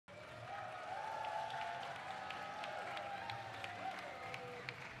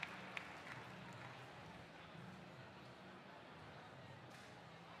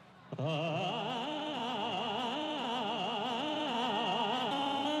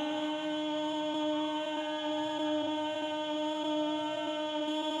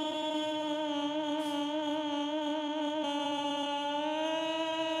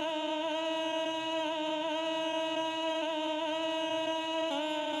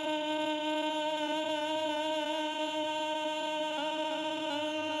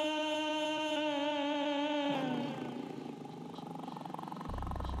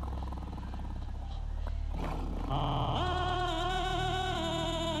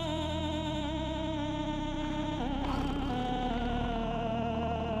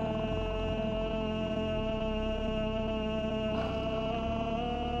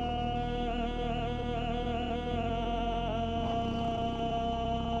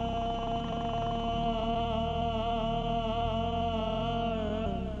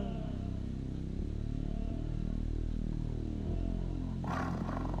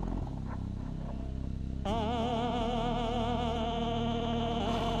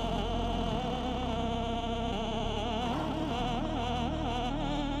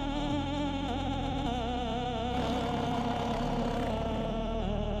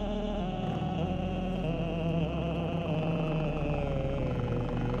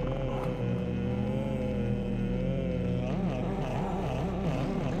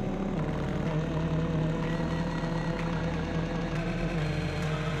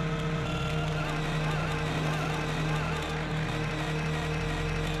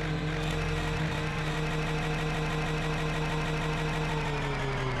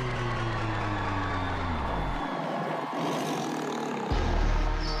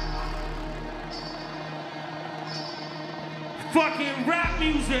Fucking rap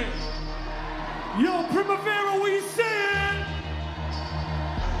music. Yo, Primavera, what you saying?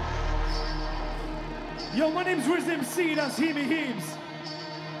 Yo, my name's Riz MC, that's Hemi Heems.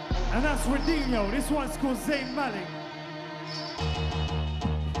 And that's Radinho. This one's called Zayn Malik.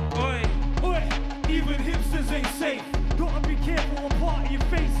 Oi. Oi, even hipsters ain't safe. Gotta be careful what part of your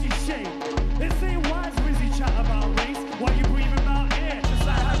face you shave. This ain't wise, Rizzy chat about race. While you breathing about air, just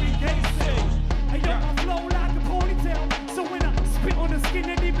like Harry Kane says. Hey, yo, I flow like a ponytail. So when I spit on the skin,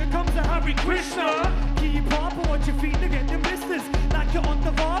 it even becomes a Hare Krishna. Keep up and watch your feet to get them blisters. Like you're on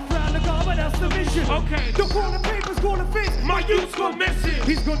the bar, round the garment, that's the mission. Okay. Don't call the papers, call the face. My youth's gone missing.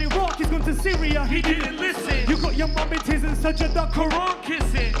 He's gone Iraq, he's gone to Syria. He didn't listen. You got your mummies and such a duck Quran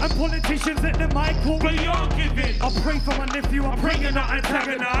kissing. and politicians at the mic call. But you're giving. I pray for my nephew, I pray you're not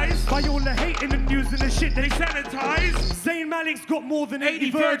antagonized by all the hate and the news and the shit They sanitize. Zayn Malik's got more than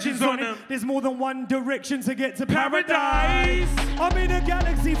 80 virgins on him. There's more than one direction to get to paradise. I'm in a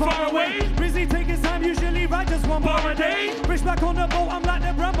galaxy far away. Busy take his time, usually write just one bar a day. Rich back on the boat, I'm like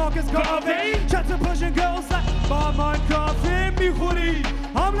the brand Marcus Garvey. Chat to Persian girls like Barman Garvey, me hoodie.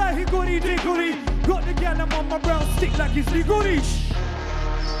 I'm like Higuri Diguri. Got the gal, I'm on my brown stick like it's Liguri.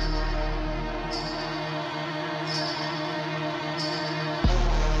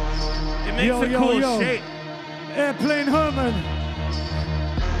 It makes a cool shape. Airplane Herman.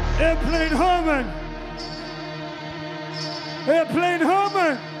 Airplane Herman. Airplane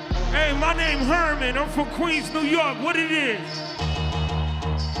Herman. Hey, my name Herman. I'm from Queens, New York. What it is?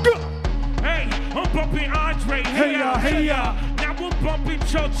 Hey, I'm bumping Andre. Hey ya, hey ya. Now we're bumping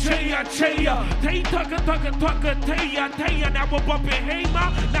Cho Cheya, Cheya. Tay Tucka, Tucka, Tucka, Taya, Taya. Now we're bumping Hey Ma.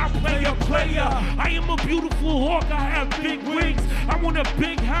 Now player, player. I am a beautiful hawk. I have big wings. I want a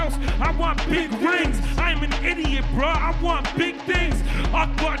big house. I want big rings. I am an idiot, bruh. I want big things.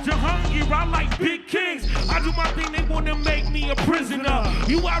 Akbar Jahangir, I like big kings. I do my thing, they wanna make me a prisoner.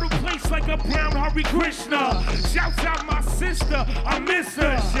 You out of place like a brown Hare Krishna. Shouts out my sister, I miss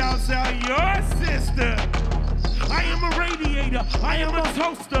her. Shouts out your sister. I am a radiator, I am a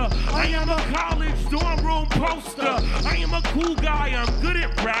toaster. I am a college dorm room poster. I am a cool guy, I'm good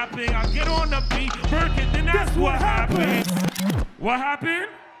at rapping. I get on the beat, work it, then that's what happens. What happened?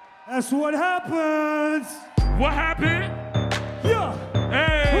 That's what happens. What happened? Yeah.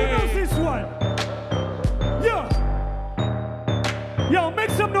 Hey. Who knows this one? Yeah. Yo, make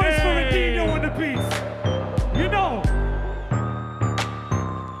some noise for Radinho on the beats. You know.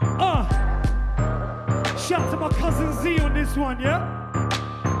 Shout to my cousin Z on this one,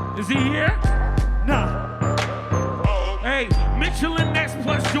 yeah? Is he here? Nah. Hey, Mitchell and Ness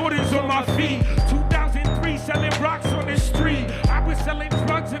plus Jordans on my feet. 2003, selling rocks on the street. I was selling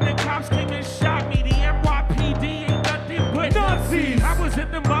drugs and the cops came and shot me. The NYPD ain't nothing but Nazis. I was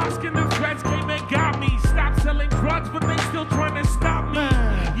at the mosque and the feds came and got me. Stopped selling drugs, but they still trying to stop me.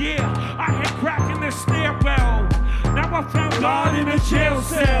 Yeah, I had crack in the stairwell. Now I found God in a jail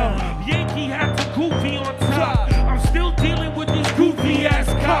cell. Yankee had the goofy on top. I'm still dealing with these goofy ass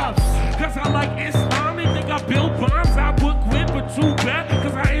cops. like Islam. They think I build bombs, I would quit, but too bad,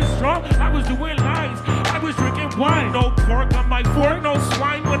 cause I ain't strong. I was doing lines, I was drinking wine. No pork on my fork, no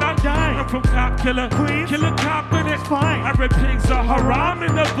swine when I die. I'm from Cop Killer, Queens, Killer Cop, and it's fine. I read pigs are haram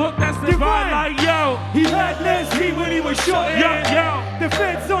in the book, that's divine. Like, yo, he had less heat when he was shot. Yo, the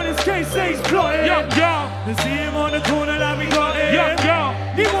feds on his case say he's plotting. Yo, they see him on the corner that we got it. Yo,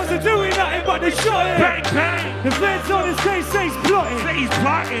 he wasn't doing nothing but they shot him. Bang, bang. The feds on his case say he's plotting. Say he's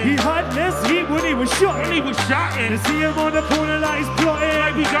plotting. He had less heat when he was shot. When he was shotting. They see him on the corner like he's plotting.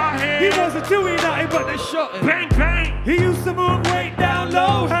 Like we got him. He wasn't doing nothing but they shot him. Bang, bang. He used to move weight down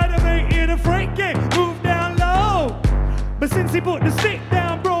low. Had a mate in a freight game, move down low. But since he put the stick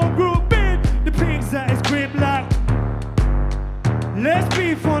down, bro, grew big. The pigs at his crib like, less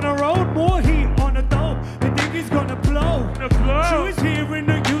beef on the road, more heat on the dome. They think he's gonna blow. So he's hearing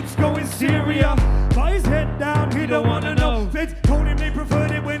the youths going Syria. But his head down, he don't wanna know. Feds told him they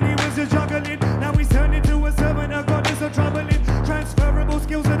preferred it when he was just juggling. Now he's turned into a servant of God, so troubling. Transferable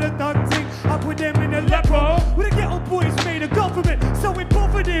skills of the thug thing. I put them in a leper. With the ghetto boys made a government, so we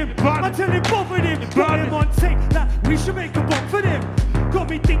bothered him. Until it bothered him. Got him on tape that we should make a bomb for them. Got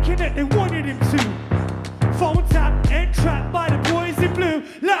me thinking that they wanted him to. Phone tap and trapped by the boys in blue.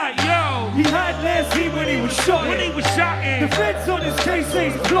 Like, yo, he had less heat when he was shot. When he was shotting. The feds on his case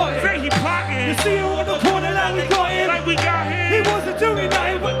say he's plotting. Say he plotting. You see him on the corner like we got him. Like we got him. He wasn't doing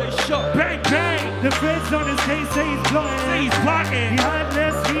nothing but they shot. Bang, bang. The feds on his case say he's plotting. Say he's plotting. He had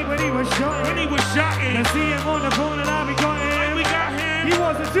less heat when he was shot. When he was shotting. You see him on the corner like we got him. Like we got him. He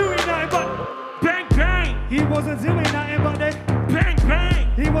wasn't doing nothing but bang, bang. He wasn't doing nothing but they bang,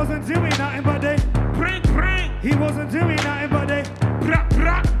 bang. He wasn't doing nothing but they bring, bring. He wasn't doing nothing but they bra,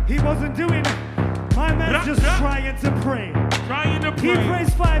 bra. He wasn't doing it. My man's just trying to pray. Trying to pray. He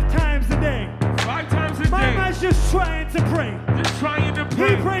prays 5 times a day. 5 times a day. My man's just trying to pray. Just trying to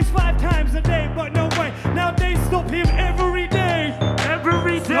pray. He prays 5 times a day, but no way. Now they stop him every day.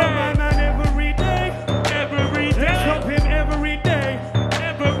 Every day. Stop my man every day. Every day. They stop him every day.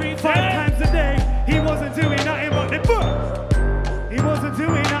 Every day. 5 times a day. He wasn't doing nothing but the book. He wasn't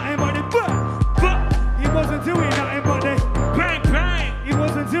doing nothing but the book. He wasn't doing nothing but the bang, bang. He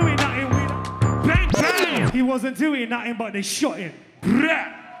wasn't doing nothing with bang, bang. He wasn't doing nothing but they shot him. Bra.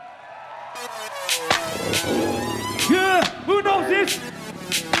 Yeah, who knows this?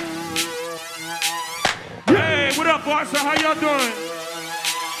 Hey, what up, boss? How y'all doing?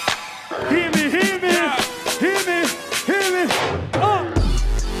 Hear me, hear me, yeah. Hear me, hear me. Oh.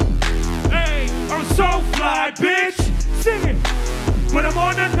 Hey, I'm so fly, bitch. Sing it. But I'm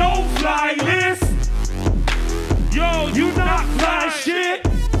on the no-fly list. Yo, you not fly shit.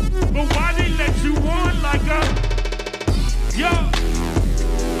 But why they let you on like a... Yo,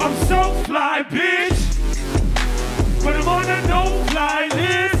 I'm so fly, bitch. But I'm on the no-fly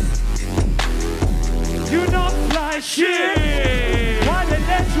list. You not fly shit. Why they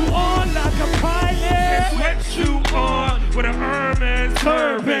let you on like a pilot? Let you on with a Hermes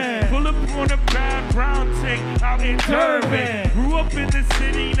turban. Pull up on a bad brown chick out in Durban. Grew up in the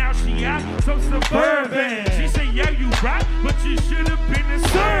city, now she out so suburban. She said, yeah, you rap, but you should have been a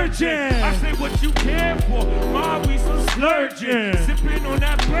surgeon. I said, what you care for? Ma, we some slurging. Sipping on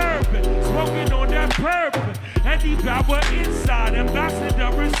that bourbon, smoking on that bourbon. Eddie Bauer inside,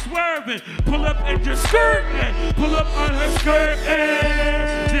 ambassador is swerving. Pull up and just skirting. Pull up on her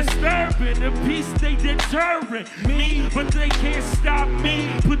skirting. Disturbing the peace, they deterring me, but they can't stop me.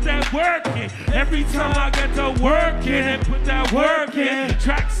 Put that work in. Every time I get to work in and put that work in,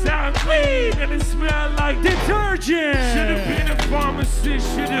 tracks sound clean and it smell like detergent. Should have been a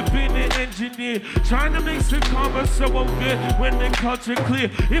pharmacist, should have been an engineer. Trying to make some karma so I'm good when the culture clear.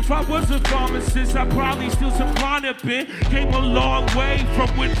 If I was a pharmacist, I'd probably steal some Clonopin. Came a long way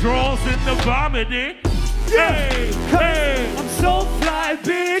from withdrawals and the vomiting. Hey, hey, I'm so fly,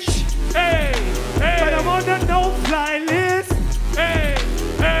 bitch. Hey, hey, but I'm on the no-fly list. Hey,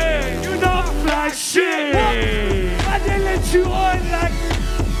 hey, you not fly shit. Why they let you on like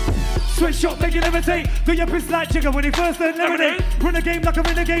Swet shot, make you never take. Do your piss like Jigger when he first learned lemonade. Run a game like a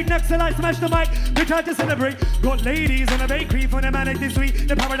renegade, next I smash the mic. They tried to celebrate. Got ladies on a bakery for the manic this week.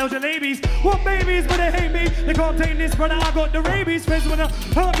 The paranoid ladies. Want babies, but they hate me. They can't take this, brother. I got the rabies. Friends wanna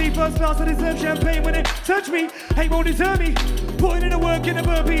hurt me. First class, I deserve champagne when they touch me. Hate won't deter me. Putting in the work in the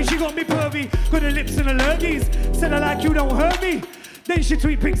burpees. She got me pervy. Got the lips and the lurgies. Said I like you, don't hurt me. Then she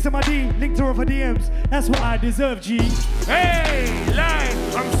tweet pics to my D, linked her off her DMs. That's what I deserve, G. Hey, like,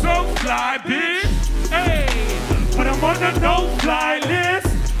 I'm so fly, bitch. Hey, but I'm on the no-fly list.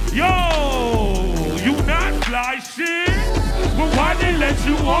 Yo, you not fly shit. But why they let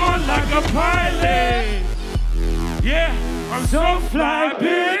you on like a pilot? Yeah, I'm so fly,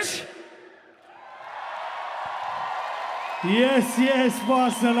 bitch. Yes, yes,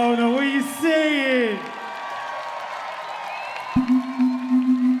 Barcelona, what are you saying?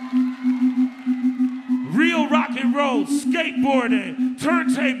 Real rock and roll, skateboarding,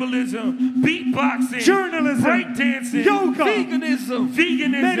 turntablism, beatboxing, Journalism, breakdancing, yoga, veganism,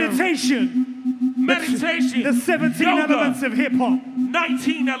 meditation, the 17 yoga, elements of hip-hop,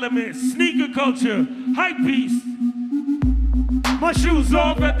 19 elements, sneaker culture, hype beast. My shoes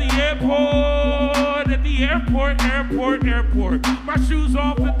off at the airport, airport. My shoes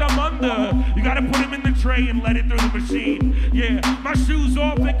off at the under. You gotta put them in the tray and let it through the machine. Yeah, my shoes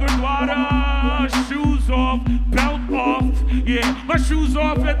off at Gurdwara. Shoes off, belt off. Yeah, my shoes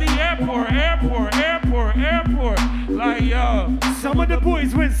off at the airport. Like, yo. Some of the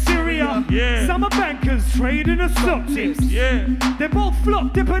boys went Syria. Yeah. Some are bankers trading the stock tips. Yeah. They both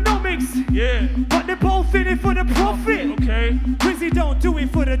flopped economics. Yeah. But they're both in it for the profit. Okay. Rizzy don't do it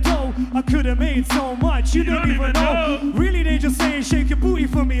for the dough. I could have made so much, you don't even know. Really, they just saying shake your booty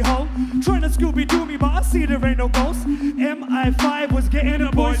for me, ho. Trying to Scooby-Doo me, but I see there ain't no ghost. MI5 was getting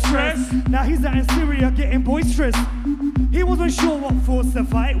a boy stressed. Now he's out in Syria getting boisterous. He wasn't sure what force to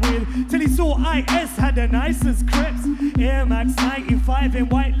fight with till he saw IS had the nicest crepes. Air Max 95 in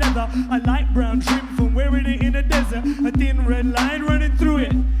white leather, a light brown trim from wearing it in the desert. A thin red line running through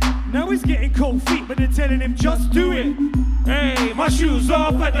it. Now he's getting cold feet, but they're telling him just do it. Hey, my shoes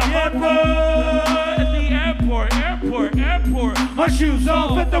off at the airport. My shoes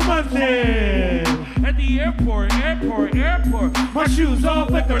off at the masjid. At the airport. My shoes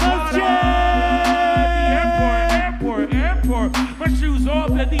off at the masjid. Airport. My shoes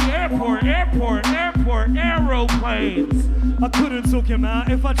off at the airport. Aeroplanes. I couldn't talk him out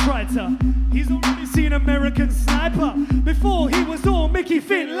if I tried to. He's already seen American Sniper. Before he was all Mickey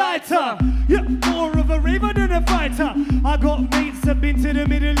Finn lighter. Yeah, more of a raver than a fighter. I got mates that been to the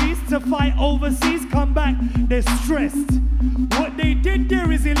Middle East to fight overseas. Come back, they're stressed. What they did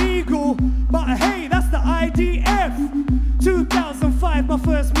there is illegal, but hey, that's the IDF. 2005, my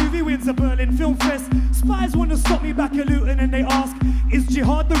first movie wins a Berlin Film Fest. Spies want to stop me back at Luton and they ask, is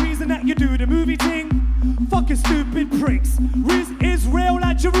jihad the reason that you do the movie thing? Fucking stupid pricks. Riz is real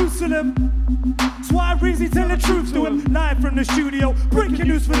like Jerusalem. That's why Rizzy tell the truth to him. Live from the studio, breaking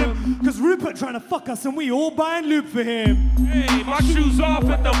news for them. Cause Rupert trying to fuck us and we all buying loot for him. Hey, my shoes off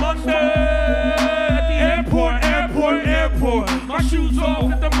at the Monday. At the airport. My shoes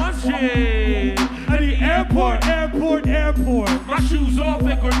off at the masjid. At the airport. My shoes off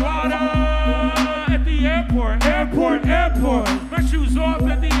at Gurdwara. At the airport. My shoes off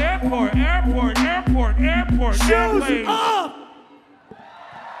at the airport. Shoes Airplanes. up!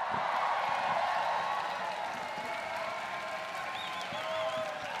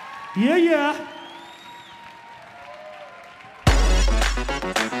 Yeah.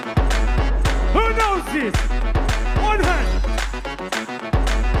 Who knows this? One hand.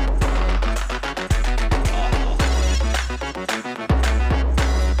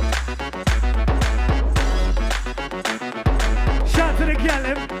 Shout to the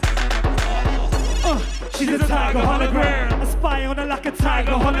gallop. She's a tiger hologram. I spy on her like a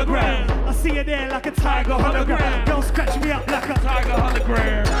tiger hologram. I see her there like a tiger hologram. Don't scratch me up like a Tiger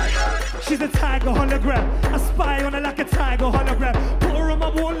hologram. She's a tiger hologram. I spy on her like a tiger hologram. Put her on my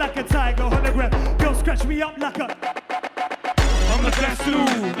wall like a tiger hologram. Don't scratch me up like a... I'm the best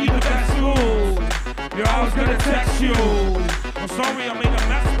dude, even best dude. Yo, I was gonna text you. I'm sorry I made a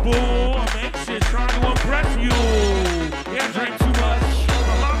mess, boo. I'm anxious, trying to impress you. Yeah, I drank too much.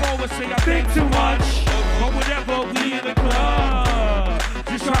 My mom always say I think too much. But whatever, we in the club.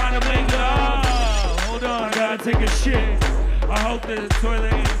 Just trying to make love. Hold on, I gotta take a shit. I hope the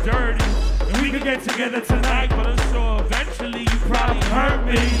toilet ain't dirty. And we can get together tonight, but I'm sure eventually you probably hurt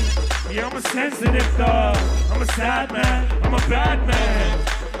me. Yeah, I'm a sensitive thug. I'm a sad man. I'm a bad man.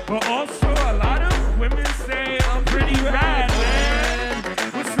 But also a lot of women say I'm pretty rad, man.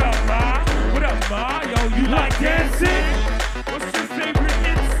 What's up, Ma? What up, Ma? Yo, you like dancing? What's your favorite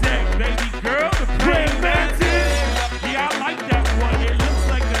insect, baby girl? The praying mantis? Yeah, I like that one. It looks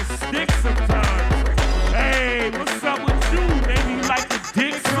like a stick sometimes. Hey, what's up with you? Maybe you like the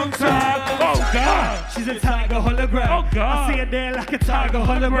dick sometimes? Oh, God. She's a tiger hologram. Oh, God. I see her there like a tiger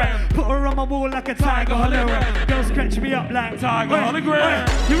hologram. Put her on my wall like a tiger hologram. Don't scratch me up like Tiger hologram.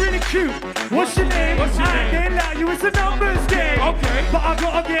 You're really cute. What's your name? What's your name? I can't lie, you it's a numbers game. Okay. But I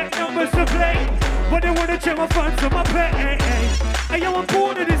gotta get numbers to play. But they wanna check my funds on my pay. Hey, yo, I'm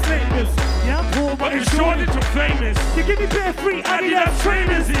born in this Vegas. Yeah, I'm poor, but But in short, it's famous. you give me bare free Adidas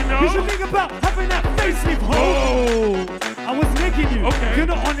trainers, you know? You should think about having that facelift, ho. Oh. I was licking you. Okay. If you're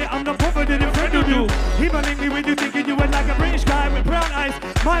not on it, I'm not bothered in a friend of you. He believe me when you thinking you were like a British guy with brown eyes,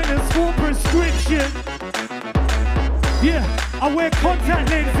 -4 prescription. Yeah, I wear contact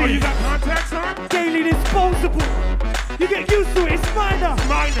lenses. Oh, you got contacts on? Daily disposable. You get used to it, it's minor.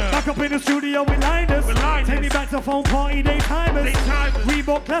 Minor. Back up in the studio with liners. Take me back to phone party daytimers.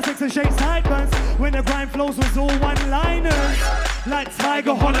 Reebok classics and shake sideburns. When the grind flows was all one-liners. Like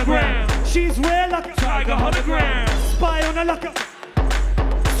Tiger hologram. She's rare like a Tiger hologram. Spy on a locker.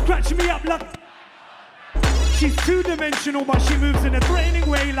 Scratch me up like. She's two-dimensional, but she moves in a threatening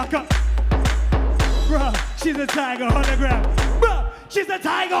way like a. Bruh, she's a tiger hologram. Bruh, she's a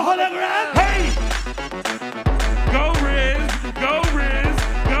tiger hologram. Hey! Go Riz, go Riz,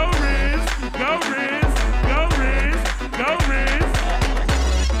 go Riz, go Riz, go Riz, go Riz.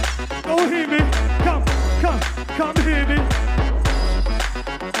 Oh, hear me. Come hear me.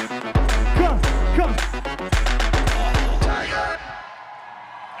 Come.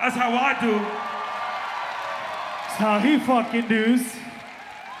 That's how I do. That's how he fucking does.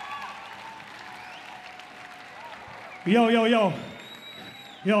 Yo.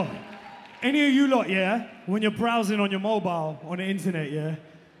 Any of you lot, yeah, when you're browsing on your mobile, on the internet, yeah,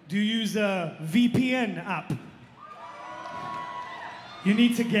 do you use a VPN app? You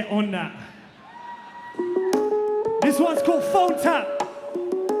need to get on that. This one's called Phone Tap.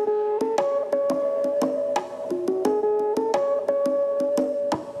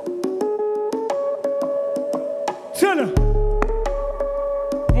 Tell her.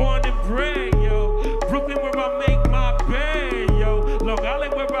 Born and bred, yo. Brooklyn where I make my bed, yo. Long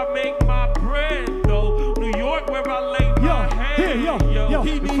Island where I make my bread, though. New York where I lay my head, yo.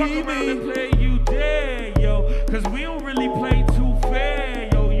 We fuck around and play you dead, yo. Cause we don't really play too fair,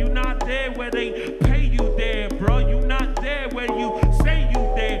 yo. You not there where they pay you there, bro. You not there where you say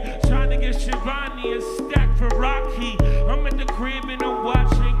you there. Trying to get Shivani a stack for Rocky. I'm at the crib and I'm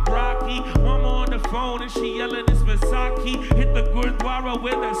watching Rocky. Mama on the phone and she yelling it's Versace. Hit the Gurdwara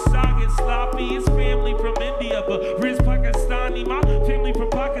where the saga is sloppy. It's family from India, but Riz Pakistani. My family from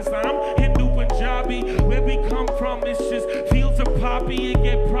Pakistan, I'm Hindu Punjabi. Where we come from, it's just fields of poppy and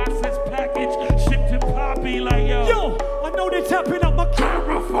get processed packaged, shipped to Poppy like yo. I know they're tapping up my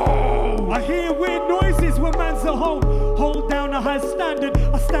camera phone. I hear weird noises when man's at home. Hold down a high standard,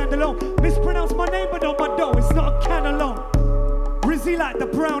 I stand alone. Mispronounce my name, but on my dough, it's not a can alone. Rizzy like the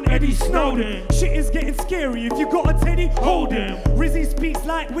brown Eddie Snowden. Shit is getting scary. If you got a Teddy, hold him. Rizzy speaks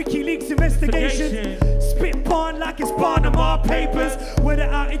like WikiLeaks investigation. Spit barn like it's Barnum papers. Whether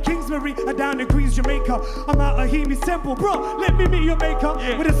out in Kingsbury or down in Queens, Jamaica. I'm out of Hemi's Temple, bro. Let me meet your maker.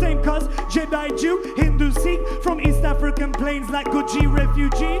 With the same cuz, Jedi Jew, Hindu Sikh. From East African plains like Guji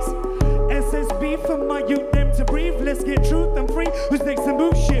refugees. SSB for my youth, them to breathe. Let's get truth and free. Who's next to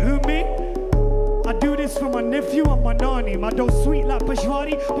move? Shit, who me? I do this for my nephew and my nanny. My dough sweet like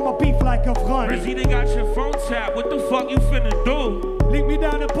Peshwari, but my beef like Afghani. Rizzy, they got your phone tap. What the fuck you finna do? Link me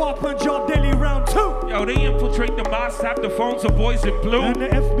down at Park Punjab Delhi round 2. Yo, they infiltrate the mosque, tap the phones of boys in blue. And the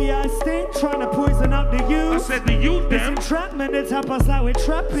FBI stink, trying to poison out the youth. I said the youth, them. This entrapment, they tap us like we're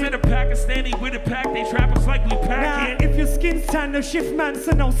trapping. Said a Pakistani with a pack, they trap us like we packing. Nah, if your skin's tan, no shift man,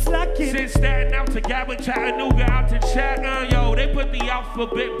 so no slacking. Since Staten out to Gatwick, Chattanooga out to Chat. Yo, they put the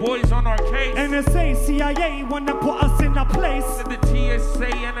alphabet boys on our case. NSA, CIA, wanna put us in a place. Said the TSA,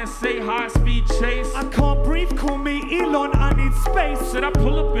 NSA, high-speed chase. I can't breathe, call me Elon, I need space. Said I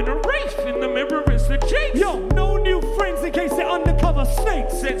pull up in a race, in the mirror it's a chase. Yo, no new friends in case they're undercover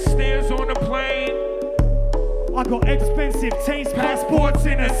snakes. Said stairs on the plane. I got expensive taste, passports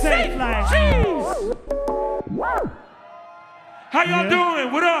in a safe like. Jeez! How y'all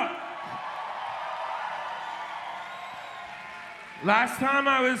doing? What up? Last time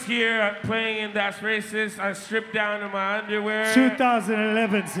I was here playing in That's Racist, I stripped down to my underwear.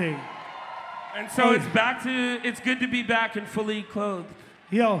 2011 thing. And so it's good to be back and fully clothed.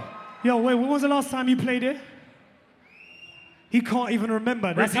 Yo, wait, when was the last time you played it? He can't even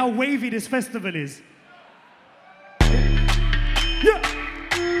remember. That's how wavy this festival is. Yeah.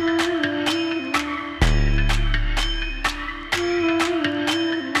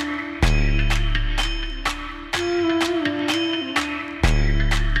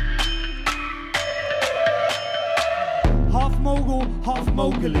 Half mogul, half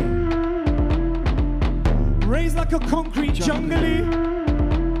Mowgli. Raised like a concrete jungle-y.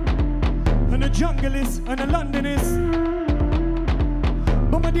 And a junglist and a Londonist.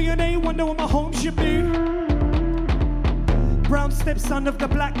 But my DNA wonder where my home should be. Brown stepson of the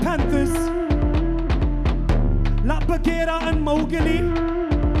Black Panthers. Like Bagheera and Mowgli.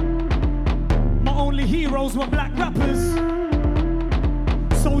 My only heroes were black rappers.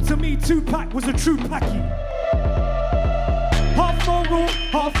 So to me, Tupac was a true Paki. Half mogul,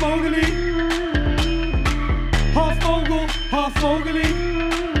 half Mowgli. Half mogul, half Mowgli.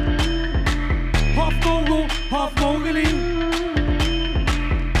 Half mogul, half Mowgli.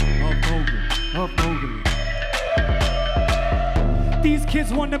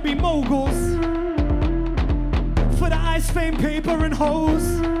 kids want to be moguls for the ice, fame, paper, and hoes.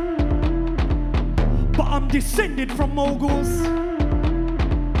 But I'm descended from moguls,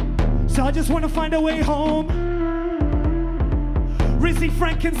 so I just want to find a way home. Rizzy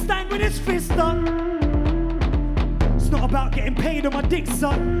Frankenstein with his fist up. It's not about getting paid or my dick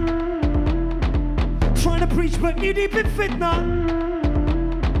suck. Trying to preach but knee deep in fitna.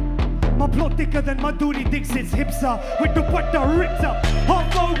 My plot thicker than my duty Dixit's hips are. With the butt that ripped up.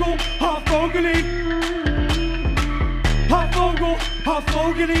 Half mogul, half mogully. Half mogul, half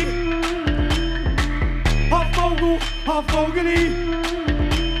mogully. Half mogul, half mogully.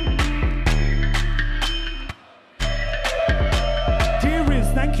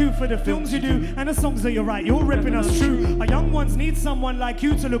 Thank you for the films you do and the songs that you write. You're ripping us true. Our young ones need someone like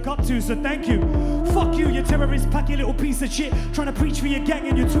you to look up to, so thank you. Fuck you, you terrorist pack, you little piece of shit. Trying to preach for your gang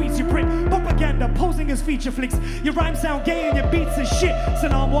and your tweets you print. Propaganda, posing as feature flicks. Your rhymes sound gay and your beats are shit.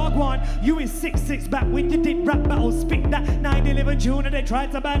 Salam Wagwan, you is 6'6" back when you did rap battles. Spit that 9/11 June and they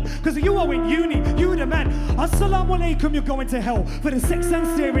tried to ban. Cause you are in uni, you the man. Assalamu alaikum, you're going to hell. For the sex and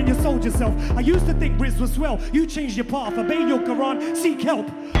steering you sold yourself. I used to think Riz was swell. You changed your path, obey your Quran, seek help.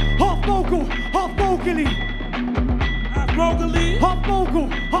 Half mogul, half mogully. Half mogully. Half mogul,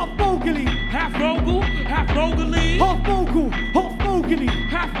 half mogully. Half mogul, half mogully. Half mogul, half mogully.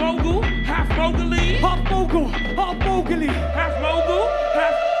 Half mogul, half mogully. Half mogul, half mogully. Half mogul,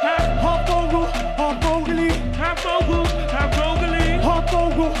 half mogul, half mogully. Half mogul, half mogully. Half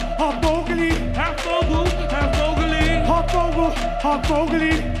mogul, half mogully. Half mogul, half mogully. Half mogul, half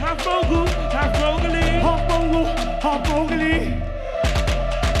mogully. Half mogul, half mogully. Half mogul, half mogully.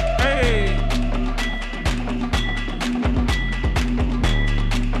 Hey.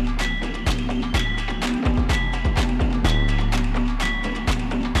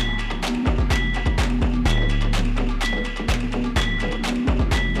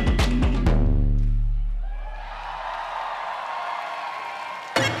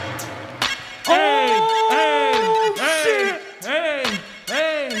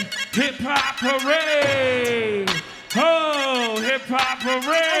 Hip-hop parade! Oh, hip-hop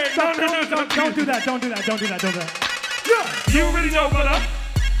parade! Don't do that, don't do that, don't do that, don't do that. Yeah. You already know, brother.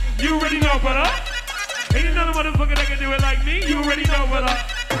 You already know, brother. Ain't another motherfucker that can do it like me. You already know, brother.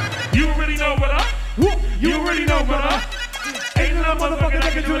 You already know, brother. You already know, brother. Ain't another motherfucker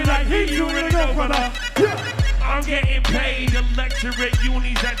that can do it like me. You already know, brother. Yeah. I'm getting paid to lecture at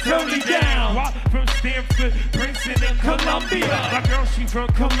unis that turn me down. From Stanford, Princeton, and Columbia. My girl, she from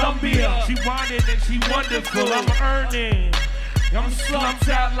Columbia. She wanted and she wonderful. I'm earning. I'm slumped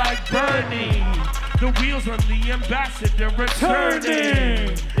out like Bernie. The wheels on the ambassador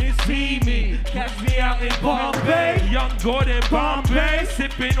returning. It's me. Catch me out in Bombay. Young Gordon Bombay.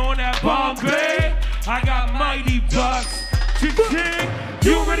 Sipping on that Bombay. I got mighty bucks. Ching.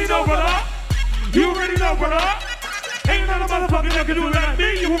 You already know, brother. You already know, brother. Ain't another motherfucker that can do it like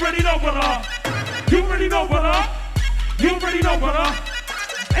me. You already know, brother. You already know, brother. You already know, brother.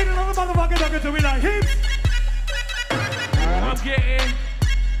 Ain't another motherfucker that can do it like him. I'm getting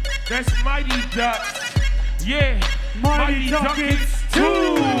that's Mighty Ducks. Yeah, Mighty Duckets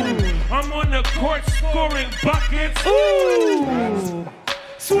too. I'm on the court scoring buckets. Ooh.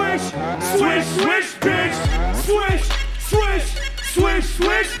 Swish, swish, swish, bitch. Swish, swish, swish,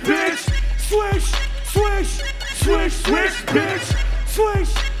 swish, bitch. Swish, swish, swish, swish, bitch.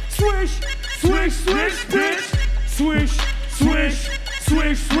 Swish, swish, swish, swish, bitch. Swish, swish,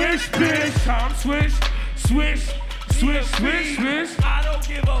 swish, swish, bitch. I'm swish, swish, swish, swish, swish. I don't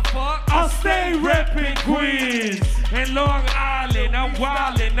give a fuck. I'll stay reppin' Queens and Long Island. I'm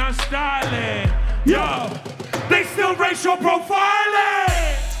wildin', I'm stylin'. Yo, they still racial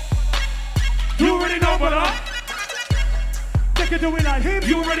profiling. You already know, brother. They can do it like him.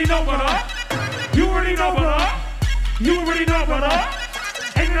 You already know, brother. You already know, brother. You already know, brother.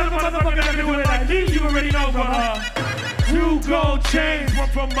 Ain't another motherfucker that can do it like me. You already know, brother. 2 gold chains, one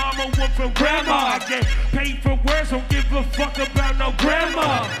from mama, one from grandma. I get paid for words, don't give a fuck about no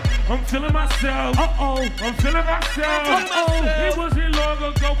grandma. I'm feeling myself. I'm feeling myself. It wasn't long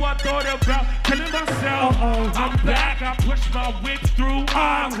ago I thought about killing myself. I'm back, I push my whip through.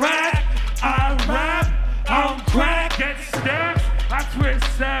 I rap, I'm crack, get stacks. I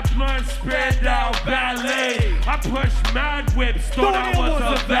twist that blunt, spread out ballet. I push mad whips, thought I was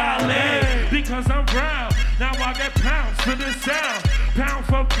a valet. Because I'm brown, now I get pounds for the sound. Pound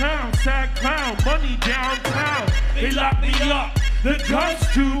for pound, sad clown, money downtown. They lock me up, the judge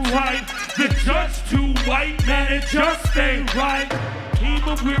too white. The judge too white, man, it just ain't right.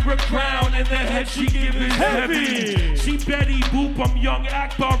 Even wear a crown and the head she give is heavy. She Betty Boop, I'm young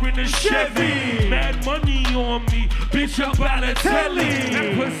Akbar in a Chevy. Mad money on me, bitch up out of telly.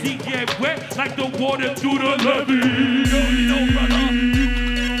 That pussy get wet like the water through the levee. You know, brother.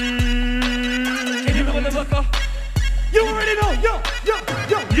 And you know, motherfucker. You already know, yo.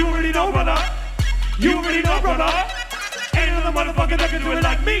 You already know, brother. You already know, brother. Ain't another motherfucker that can do it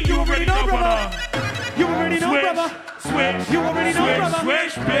like me. You already know, brother. You already know, brother. Swish. You already know, brother.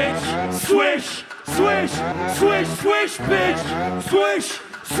 Swish, bitch. Swish. Swish, swish, swish, bitch. Swish,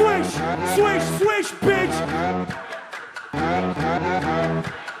 swish, swish, swish, bitch.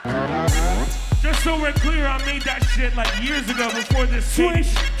 Just so we're clear, I made that shit like years ago before this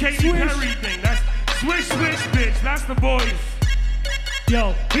Swish, Katy swish. Perry thing. That's swish, swish, bitch. That's the boys.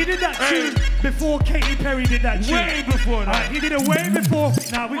 Yo, he did that tune before Katy Perry did that tune. Way before that. He did it way before.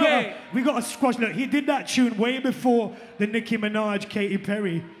 Now we got a squash. Look, he did that tune way before the Nicki Minaj, Katy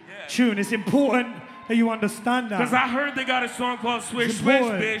Perry tune. It's important that you understand that. Because I heard they got a song called Swish, Swish,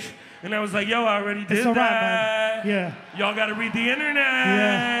 bitch. And I was like, yo, I already did all right, that. man. Yeah. Y'all got to read the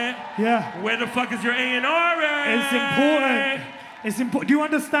internet. Yeah. Where the fuck is your A&R at? It's important. It's important. Do you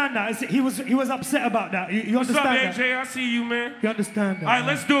understand that? He was upset about that. You What's understand up, that? AJ? I see you, man. You understand that? All right,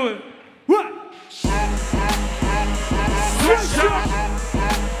 let's do it. What? Switch up.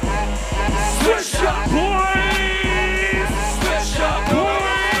 Switch up, boys. Switch up, boys.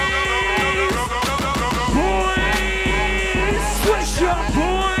 Boys. Switch up,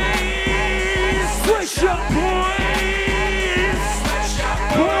 boys. Switch up, boys.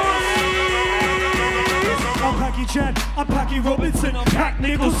 I'm Packy Chan, I'm Packy Robinson, I'm Pack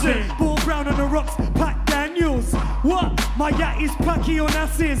Nicholson, Ball Brown on the rocks, Pack Daniels. What? My yacht is Packy on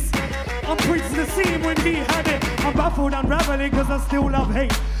asses. I'm preaching the scene when he had it. I'm baffled, unraveling cause I still love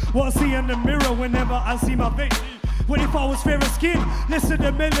hate. What I see in the mirror whenever I see my face. What if I was fairer skin, listen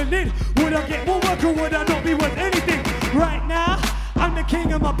to melanin? Would I get more work or would I not be worth anything? Right now, I'm the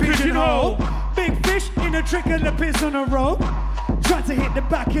king of my pigeonhole. Big fish in a trickle of piss on a rope. Tried to hit the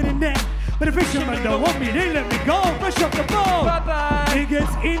back of the net, but the fishermen don't want me, they let me go. Fresh off the boat. Bye-bye. It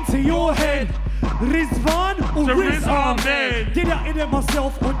gets into your head. Rizvan or Riz Ahmed? Did I hit it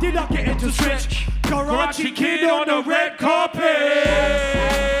myself or did I get into stretch? Karachi kid on the red carpet.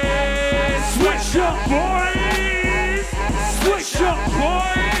 Switch up, boys. Switch up,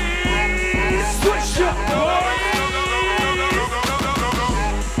 boys. Switch up, boys.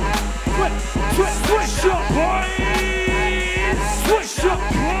 Switch up, boys. Switch up,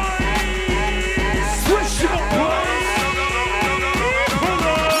 boys. Switch up, boys. Hold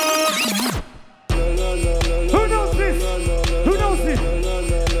on. Who knows this? Who knows this?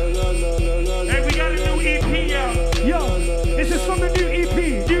 Hey, we got a new EP out. Yo, this is from the new EP.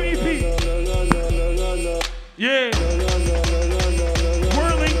 New EP. Yeah.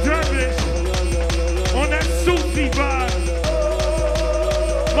 Whirling dervish on that Sufi vibe.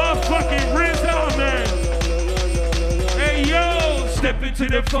 Motherfucking Riz Ahmed. Hey yo, step into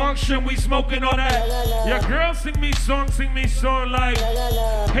the function, we smoking on that. Your girl sing me song like.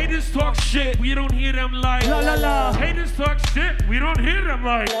 Haters talk shit, we don't hear them like. La la la. Haters talk shit, we don't hear them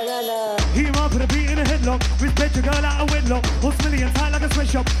like. He man put a beat in a headlock. Respect your girl out a wedlock. What's millions tight like a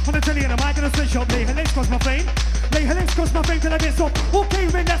sweatshop. On the telly and a mic in a sweatshop. Lay her legs cross my fame. Lay her legs cross my fame till I get soft. Okay,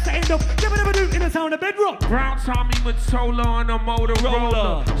 man, that's the end of. Never do in the sound of bedrock. Brown Tommy Mottola on a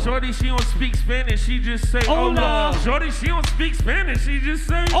Motorola. Shorty, she don't speak Spanish, she just say hola. Shorty, she don't speak Spanish, she just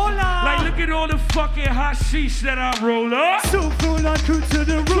say hola. Like, look at all the fucking hashish that I roll up. So full on crew to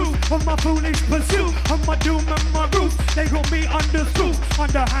the roof of my foolish pursuit. Of my doom and my roof. They got me under soup,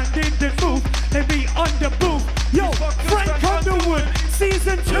 underhanded the move. They be under booth. Yo, Frank Underwood,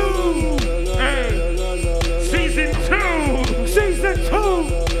 season 2. Hey. Season 2. Season 2.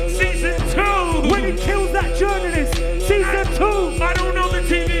 Season 2. When he kills that journalist. Season 2. I don't know the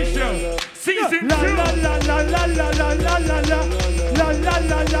TV show. Season 2. La la la la la la la la la la la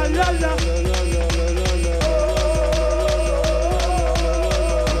la la la la.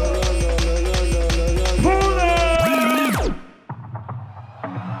 Pull up.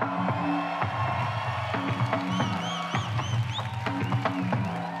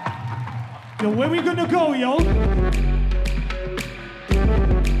 Yo, where we gonna go, yo?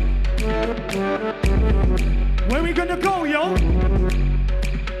 Where we gonna go, yo?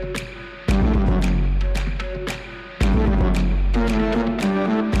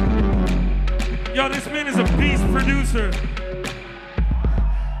 Yo, this man is a beast producer.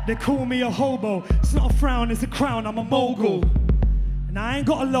 They call me a hobo. It's not a frown, it's a crown. I'm a mogul. And I ain't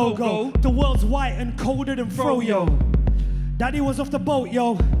got a logo. The world's white and colder than froyo. Daddy was off the boat,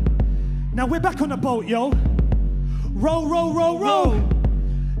 yo. Now we're back on the boat, yo. Row, row, row, row.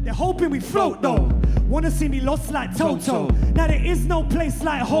 They're hoping we float though. Wanna see me lost like Toto. Now there is no place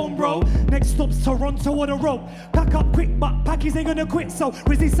like home, bro. Next stop's Toronto or the rope. Pack up quick, but Packies ain't gonna quit. So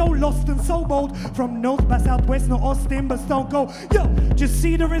Rizzy so lost and so bold. From north by southwest, not Austin, but Stone Cold. Yo, just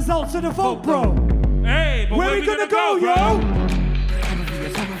see the results of the vote, bro. Hey, but where we gonna go, yo?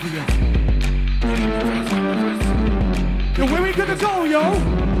 Yo, where we gonna go, yo?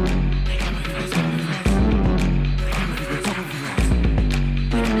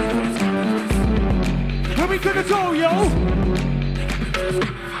 Where we gonna go, yo?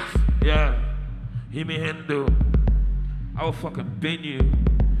 Yeah, hear me Hindu. I will fucking bend you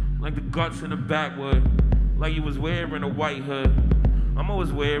like the guts in the backwood, like you was wearing a white hood. I'm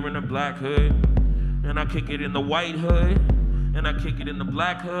always wearing a black hood, and I kick it in the white hood, and I kick it in the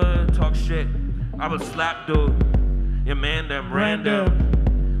black hood. Talk shit, I would slap dude. Your man them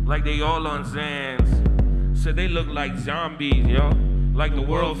random, like they all on Zans. Said they look like zombies, yo, like the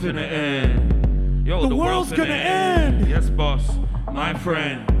world finna end. Yo, the world's gonna end. Yes, boss, my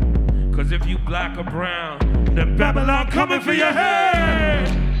friend. Cause if you black or brown, then Babylon coming for your head.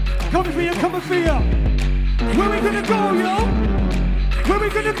 Coming for you, coming for you. Where we gonna go, yo? Where we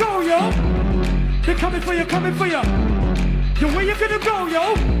gonna go, yo? They're coming for you, coming for you. Yo, where you gonna go,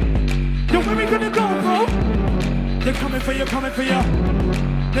 yo? Yo, where we gonna go, bro? They're coming for you, coming for you.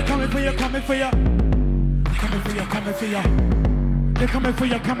 They're coming for you, coming for you. Coming for you, coming for you. They're coming for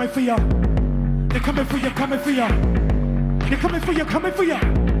you, coming for you. They're coming for you, coming for you. They're coming for you, coming for you.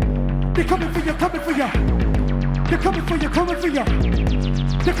 They're coming for you, coming for you. They're coming for you, coming for you.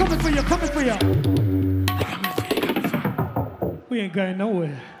 They're coming for you, coming for you. We ain't going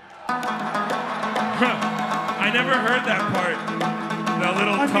nowhere. I never heard that part. That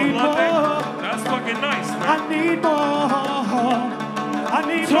little tabla thing. That's fucking nice, man. I need more. I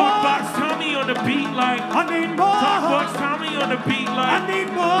need more. Talkbox Tommy on the beat like. I need more. Talkbox Tommy on the beat like. I need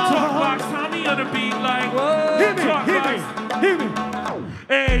more. Talkbox Tommy on the beat like. Hear me, hear me, hear me.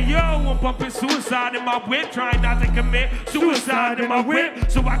 Hey yo, I'm bumping suicide in my whip, trying not to commit suicide in my whip,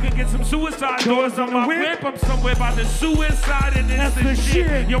 so I can get some suicide doors on my whip. I'm somewhere by the suicide and That's the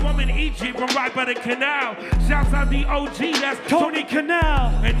shit. Yo, I'm in Egypt, I'm right by the canal. Shouts out the OG, that's Tony Canal.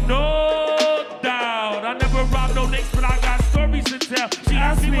 And no doubt, I never robbed no Knicks, but I got stories to tell. She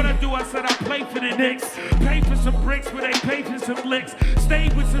asked me what I do, I said I play for the Knicks. Pay for some bricks, but they pay for some licks. Stay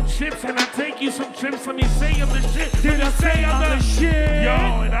with some chips, and I take you some trips. Let me say I'm the shit. Did I say I'm the shit?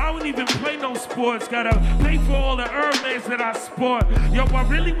 Yo, and I don't even play no sports. Gotta pay for all the Hermes that I sport. Yo, I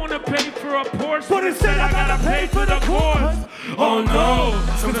really wanna pay for a Porsche, but instead I gotta pay for the course. Oh no,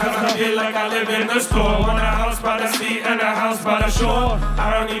 sometimes I feel like I live in the store. Want a house by the sea and a house by the shore.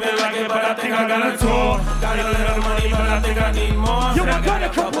 I don't even like it, but I think I got a tour. Got a little money, but I think I need more. Yo, I got a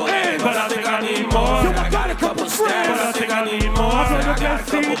couple ends, but I think I need more. Yo, I got a couple friends, but I think I need more. I brought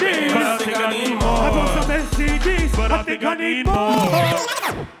some SCDs, but I think I need more. I brought some SCDs, but I think I need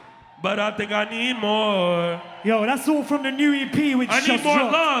more. But I think I need more. Yo, that's all from the new EP which I need more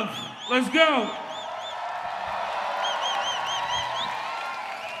dropped. love. Let's go.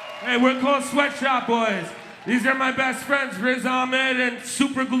 Hey, we're called Sweatshop Boys. These are my best friends, Riz Ahmed and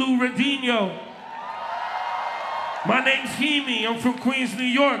Superglue Radinho. My name's Hemi. I'm from Queens, New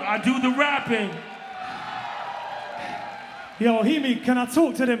York. I do the rapping. Yo, Hemi, can I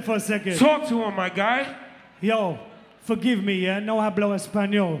talk to them for a second? Talk to him, my guy. Yo, forgive me, yeah? No hablo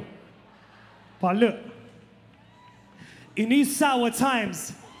español. But look, in these sour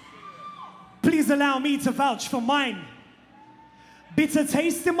times, please allow me to vouch for mine. Bitter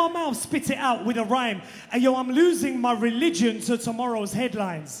taste in my mouth, spit it out with a rhyme. And yo, I'm losing my religion to tomorrow's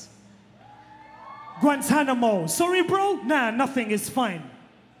headlines. Guantanamo, sorry bro? Nah, nothing is fine.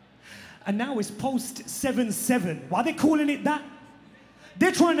 And now it's post 7/7. Why are they calling it that?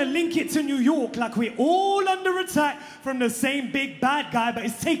 They're trying to link it to New York like we're all under attack from the same big bad guy, but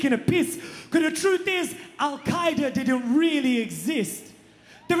it's taking a piss. Because the truth is, Al-Qaeda didn't really exist.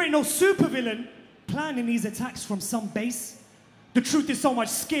 There ain't no supervillain planning these attacks from some base. The truth is so much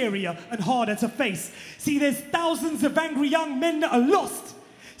scarier and harder to face. See, there's thousands of angry young men that are lost,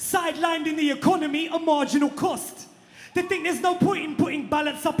 sidelined in the economy, a marginal cost. They think there's no point in putting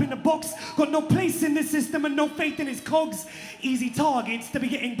balance up in the box, got no place in the system and no faith in his cogs. Easy targets to be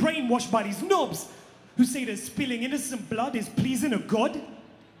getting brainwashed by these knobs who say that spilling innocent blood is pleasing a God.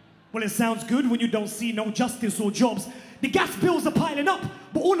 Well, it sounds good when you don't see no justice or jobs. The gas bills are piling up,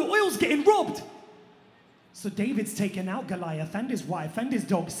 but all the oil's getting robbed. So David's taken out Goliath and his wife and his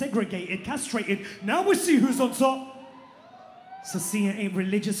dog, segregated, castrated. Now we see who's on top. So see, it ain't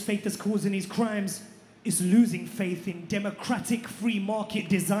religious faith that's causing these crimes. It's losing faith in democratic free market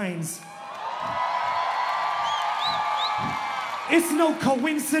designs. It's no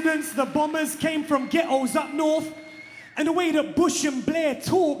coincidence the bombers came from ghettos up north, and the way that Bush and Blair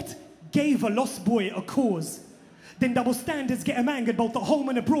talked gave a lost boy a cause. Then double standards get them angered both at home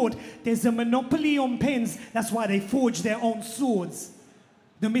and abroad. There's a monopoly on pens, that's why they forge their own swords.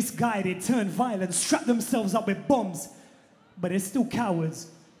 The misguided turn violent, strap themselves up with bombs, but they're still cowards,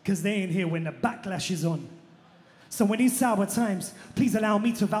 because they ain't here when the backlash is on. So in these sour times, please allow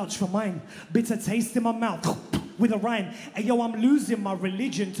me to vouch for mine. Bitter taste in my mouth, with a rhyme. Hey yo, I'm losing my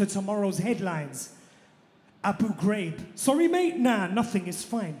religion to tomorrow's headlines. Abu Ghraib. Sorry mate? Nah, nothing is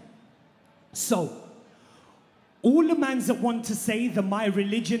fine. So, all the mans that want to say that my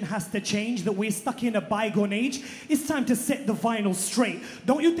religion has to change, that we're stuck in a bygone age, it's time to set the vinyl straight.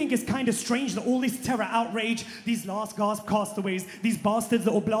 Don't you think it's kind of strange that all this terror outrage, these last gasp castaways, these bastards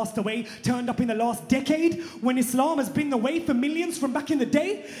that will blast away, turned up in the last decade, when Islam has been the way for millions from back in the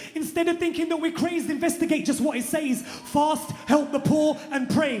day? Instead of thinking that we're crazed, investigate just what it says. Fast, help the poor, and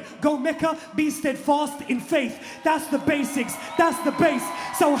pray. Go Mecca, be steadfast in faith. That's the basics, that's the base.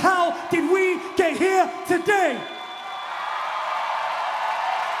 So how did we get here today?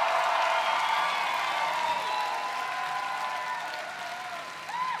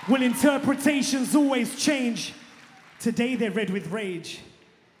 Well, interpretations always change. Today they're red with rage.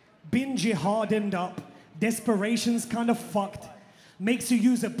 Been jihaded up, desperation's kind of fucked. Makes you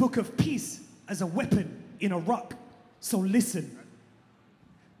use a book of peace as a weapon in a ruck. So listen.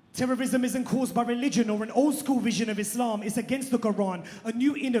 Terrorism isn't caused by religion or an old school vision of Islam. It's against the Quran. A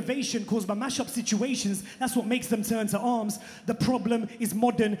new innovation caused by mashup situations. That's what makes them turn to arms. The problem is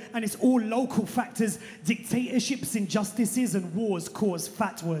modern and it's all local factors. Dictatorships, injustices and wars cause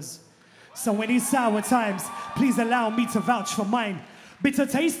fatwas. So in these sour times, please allow me to vouch for mine. Bitter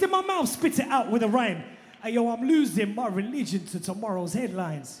taste in my mouth, spit it out with a rhyme. Hey yo, I'm losing my religion to tomorrow's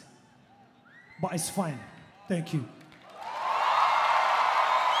headlines. But it's fine. Thank you.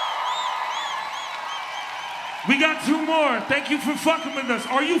 We got two more. Thank you for fucking with us.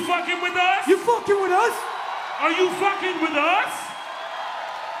 Are you fucking with us? You fucking with us? Are you fucking with us?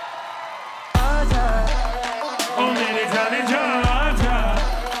 Oh, mere jane ja.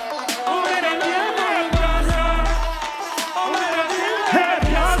 Oh, mere pyare pyasa. Oh, mera dil hai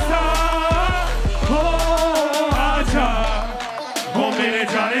pyasa. Oh, aaja. Oh, mere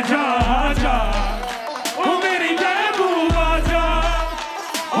jane ja. Oh, meri mehboob aaja.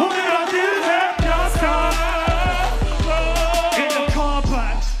 Oh, mera dil hai pyasa.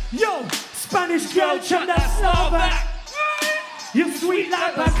 Yo, Spanish girl, check that snowback. You're sweet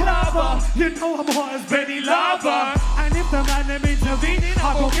like baklava. You know I'm hot as Benny Lava. And if the man them intervening,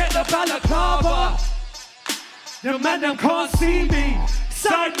 I go get the balaclava. The man them can't see me.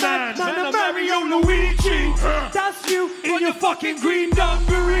 Side man, I'm Mario Luigi. That's you in your fucking green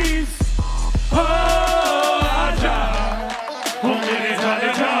dungarees. Oh, aja. Oh, mere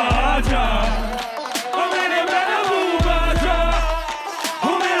jane ja, aja.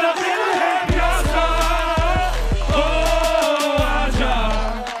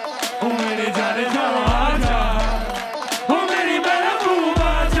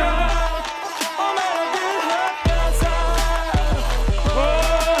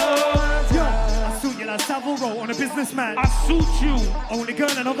 On a businessman. I suit you. Only girl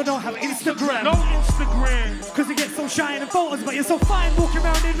I know that don't have Instagram. No Instagram. Cause you get so shy in the photos, but you're so fine walking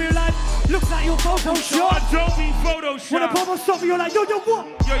around in real life. Looks like you're Photoshop. Adobe Photoshop. When a pop stop, you're like, yo, what?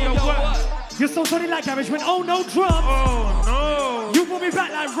 Yo, what? You're so funny like Garage when oh no drums. Oh no. You pull me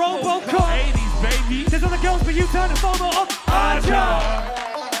back like Robocop. 80s, baby. There's other girls, but you turn the photo off. Aja.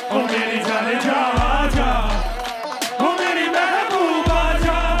 Oh, mere jane ja, aja. Oh, meri mehboob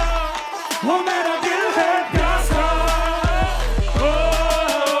aaja. Oh, mera dil hai pyasa.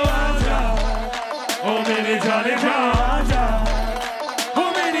 Oh, aja. Oh, mere jane ja, aja. Oh,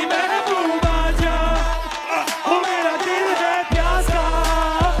 meri mehboob aaja. Oh, mera dil hai pyasa.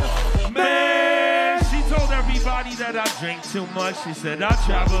 Man, she told everybody that I drink too much. She said I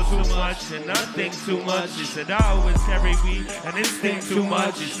travel too much and I think too much. She said I always carry weed and instinct too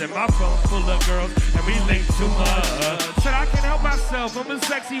much. She said my phone's full of girls and we link too much. Said I can't help myself, I'm a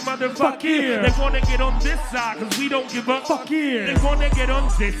sexy motherfucker. Yeah. They wanna get on this side cause we don't give up. Fuck yeah. They wanna get on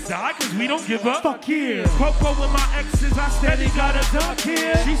this side cause we don't give up. Fuck yeah. Popo with my exes, I steady got a duck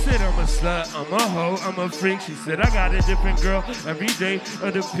here. She said I'm a slut, I'm a hoe, I'm a freak. She said I got a different girl every day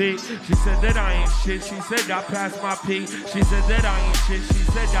of the peak. She said that I ain't shit, she said I passed my peak. She said that I ain't shit, she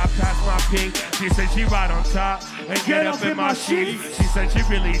said I passed my peak. She said she ride on top and get up in my sheets. She said she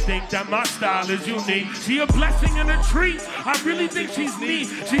really think that my style is unique. She a blessing and a treat, I really think she's neat.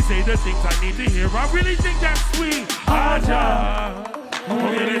 She say the things I need to hear, I really think that's sweet. Aja, oh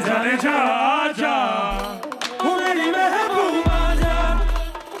mere jane ja, aja. Oh meri mehboob aaja.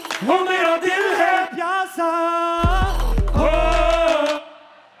 वो मेरा दिल है प्यासा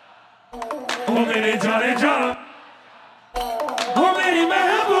वो मेरे जाने जा वो मेरी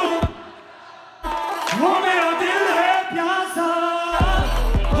महबूब वो मेरा दिल है प्यासा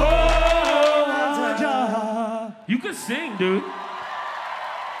You can sing, dude.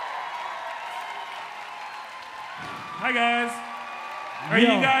 Hi, guys. Are you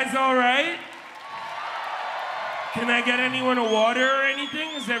guys all right? Can I get anyone a water or anything?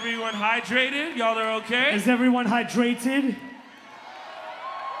 Is everyone hydrated? Y'all are okay? Is everyone hydrated?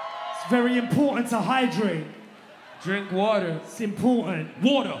 It's very important to hydrate. Drink water. It's important.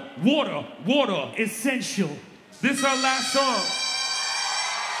 Water, water, water. Essential. This is our last song.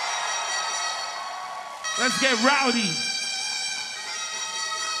 Let's get rowdy.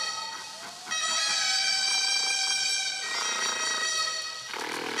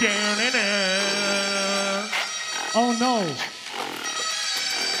 Oh no.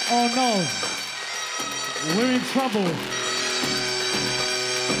 Oh no. We're in trouble.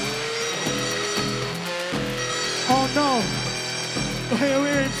 Oh no.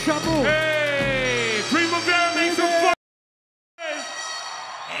 We're in trouble. Hey, Primavera makes some fun.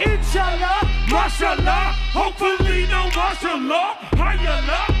 Inshallah. Mashallah, hopefully no mashallah.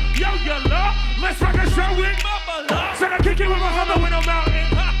 Hayallah, yo yallah. Let's rock a show with Mama. Said I kick it with my hammer when I'm out in.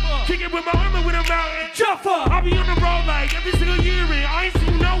 Kick it with my hammer when I'm out in. Juffa, I'll be on the road like every single year and I ain't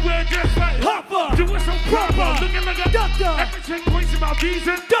seen nowhere just like Hopper. Do it so proper, looking like a doctor. Every checkpoint's in my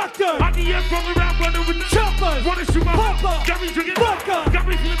visa. Doctor, IDF rolling around running with the choppers. Wanna shoot my Hopper. Got me drinking vodka. Got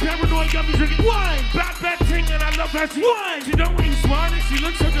me feeling paranoid, got me drinking wine. Bad ting and I love how she whines. She don't eat swine and she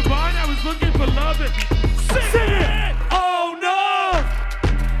looks so divine. I was looking for love and sing it. Oh no.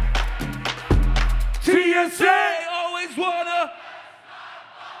 TSA always wanna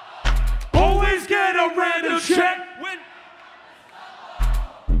always get a random check when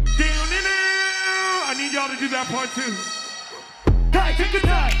down in there. I need y'all to do that part too. Die, take a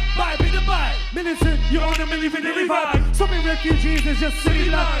die, bye, be the bye. Militant, you're on a milli-vanilli vibe. So many refugees is just silly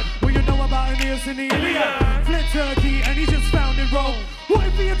life. What you know about Aeneas in the Iliad? Flint Turkey and he just found in Rome. What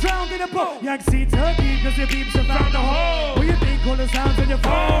if you're drowned in a boat? Yangtze Turkey, cause your beeps have found a hole. What you think all the sounds in your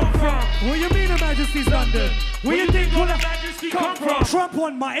phone from? What you mean Her Majesty's London? Where you think all the majesty come from? Trump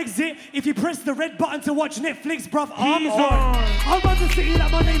on my exit. If you press the red button to watch Netflix, bruv, I'm on. I run the city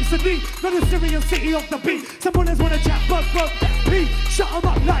like my name's Sadiq, not the Syrian city of the beat. Some bullets wanna chat, but Pete, shut 'em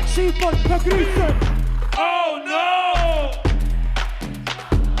up like sheep on Magritte. Oh no!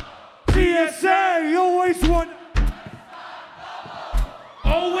 TSA, always want.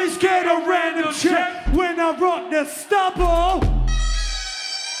 Always get a random check when I rock the stubble.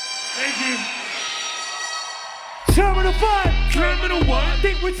 Thank you. Terminal 5. Terminal 1.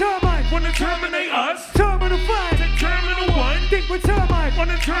 Think we're termites. Wanna terminate us. Terminal 5. Terminal 1. Think we're termites.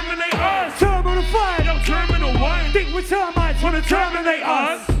 Wanna terminate us. Terminal 5. Yo, Terminal 1. Think we're termites. Wanna terminate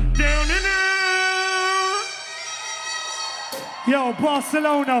us. Down in there. Yo,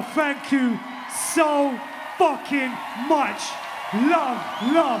 Barcelona, thank you so fucking much. Love,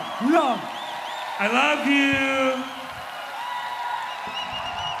 love, love. I love you.